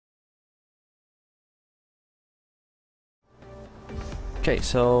Okay,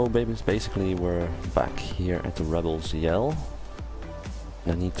 so basically we're back here at the Rebels Yell.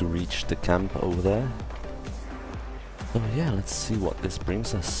 I need to reach the camp over there. Oh yeah, let's see what this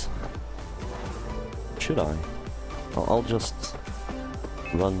brings us. Should I? I'll just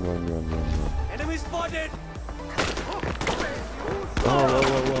run. Enemy spotted! Oh,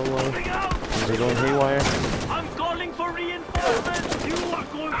 whoa. Is it going haywire? I'm calling for reinforcements! You are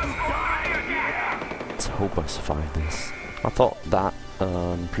going to die here! Let's hope I survive this. I thought that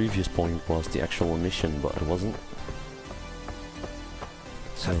previous point was the actual mission, but it wasn't.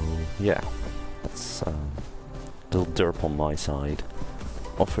 So yeah, that's little derp on my side.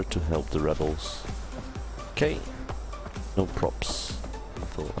 Offer to help the rebels. Okay, no props.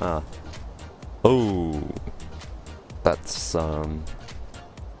 Oh, that's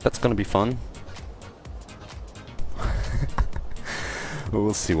gonna be fun.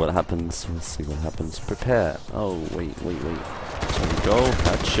 We'll see what happens. Prepare. Oh, wait. There we go.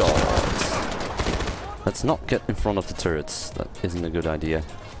 Headshots. Let's not get in front of the turrets. That isn't a good idea.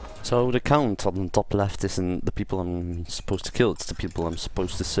 So the count on the top left isn't the people I'm supposed to kill. It's the people I'm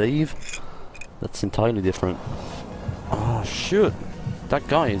supposed to save. That's entirely different. Oh, shoot. That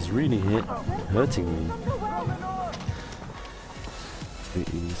guy is really hurting me.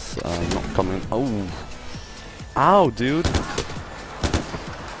 He's not coming. Oh. Ow, dude.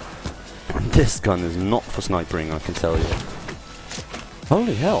 This gun is not for snipering, I can tell you.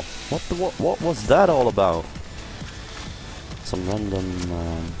 Holy hell! What was that all about? Some random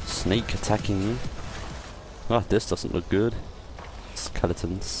snake attacking me. Ah, this doesn't look good.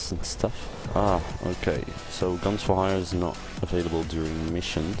 Skeletons and stuff. Ah, okay. So guns for hire is not available during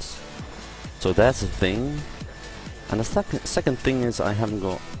missions. So that's a thing. And the second thing is I haven't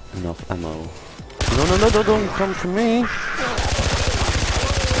got enough ammo. No, don't come for me!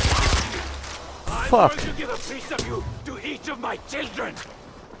 Fuck! I'm going to give a piece of you to each of my children!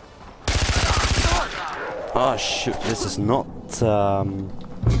 Oh shoot, this is not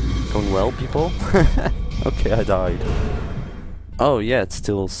going well, people. Okay, I died. Oh yeah, it's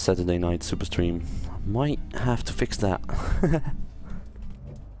still Saturday night super stream. Might have to fix that.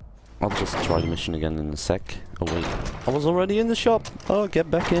 I'll just try the mission again in a sec. Oh wait, I was already in the shop. Oh,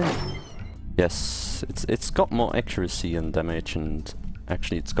 get back in. Yes, it's got more accuracy and damage, and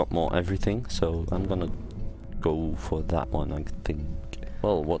actually it's got more everything. So I'm gonna go for that one, I think.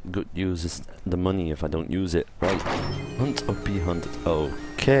 Well, what good use is the money if I don't use it, right? Hunt or be hunted.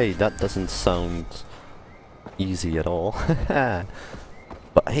 Okay, that doesn't sound easy at all.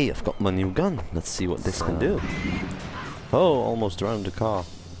 But hey, I've got my new gun. Let's see what this can do. Oh, almost drowned the car.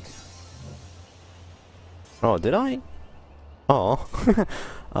 Oh, did I? Oh,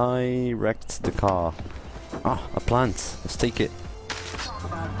 I wrecked the car. Ah, a plant. Let's take it.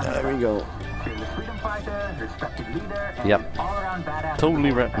 There we go. Yep. Totally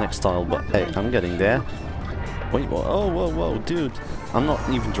redneck style, but hey, I'm getting there. Wait, what? Oh, whoa, dude. I'm not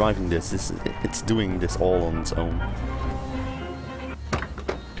even driving this. It's doing this all on its own.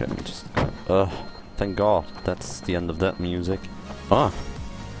 Okay, let me just... thank God. That's the end of that music. Ah,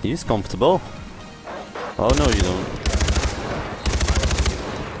 he's comfortable. Oh, no, you don't.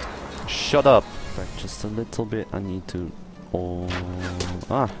 Shut up. Back just a little bit. I need to... Oh...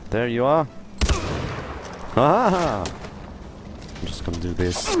 Ah, there you are. Ah! I'm just gonna do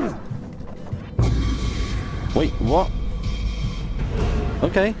this. Wait, what?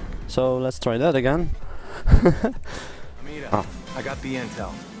 Okay, so let's try that again. Amira, I got the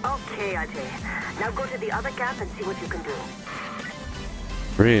intel. Okay, Ajay. Now go to the other camp and see what you can do.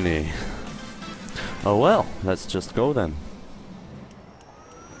 Really? Oh well, let's just go then.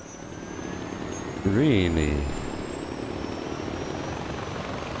 Really?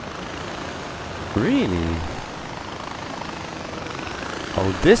 Really?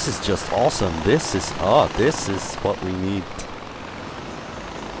 Oh, this is just awesome. This is what we need.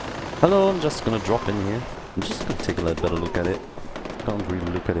 Hello, I'm just gonna drop in here. I'm just gonna take a little better look at it. Can't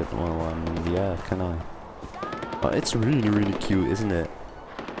really look at it while I'm in the air, can I? Oh, it's really cute, isn't it?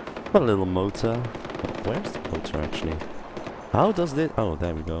 Got a little motor. Where's the motor actually? How does this? Oh,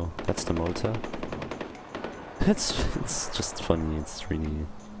 there we go. That's the motor. It's just funny.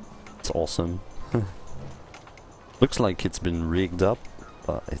 It's awesome. Looks like it's been rigged up,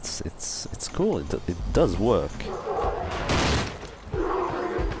 but it's cool. It does work.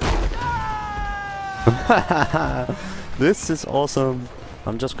 This is awesome.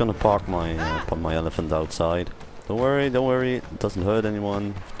 I'm just gonna park my put my elephant outside. Don't worry, it doesn't hurt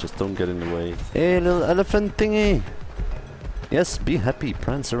anyone. Just don't get in the way. Hey, little elephant thingy. Yes, be happy,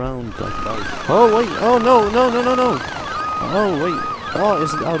 prance around like that. Oh wait, oh no. Oh wait, oh,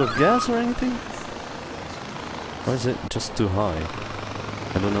 is it out of gas or anything? Or is it just too high?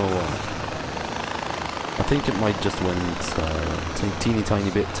 I don't know why. I think it might just went a teeny tiny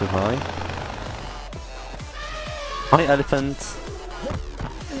bit too high. Hi, elephant!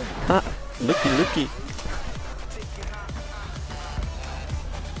 Ha! Looky, looky!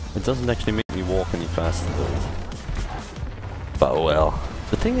 It doesn't actually make me walk any faster though. But oh well.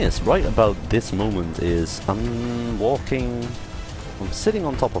 The thing is, right about this moment is I'm sitting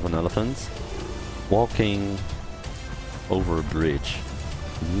on top of an elephant, walking over a bridge.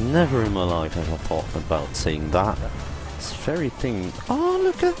 Never in my life have I thought about saying that. This very thing. Oh,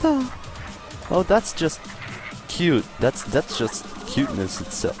 look at that! Oh, that's just cute. That's just cuteness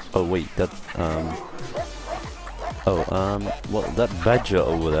itself. Oh wait, that well, that badger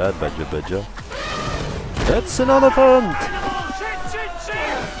over there, badger. That's an elephant!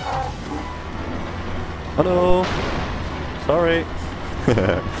 Hello! Sorry!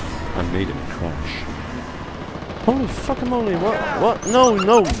 I made him crash. Holy fucking moly, what? No,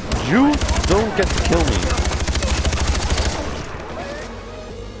 you don't get to kill me.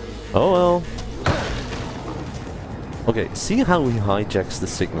 Oh well. Okay, see how he hijacks the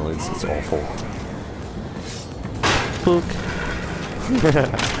signal, it's awful. Book.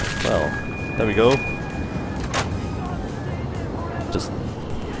 Well, there we go. Just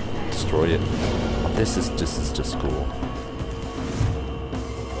destroy it. This is just cool.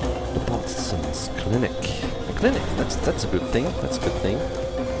 The Watson's clinic. A clinic. That's a good thing. That's a good thing.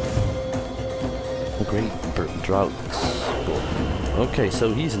 A great drought. Cool. Okay,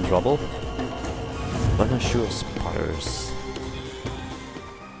 so he's in trouble. Vanisure spotters.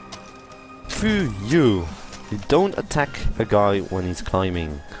 Phew, you don't attack a guy when he's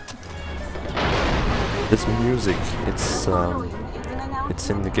climbing. This music, it's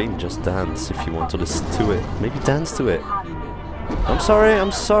in the game Just Dance if you want to listen to it. Maybe dance to it. I'm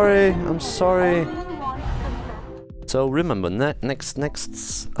sorry. So remember, next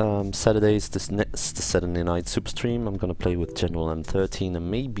Saturday is the Saturday Night Super Stream. I'm gonna play with General M13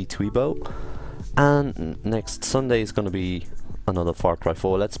 and maybe Tweebo. And next Sunday is gonna be another Far Cry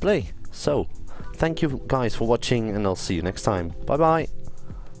 4 Let's Play. So, thank you guys for watching and I'll see you next time. Bye bye!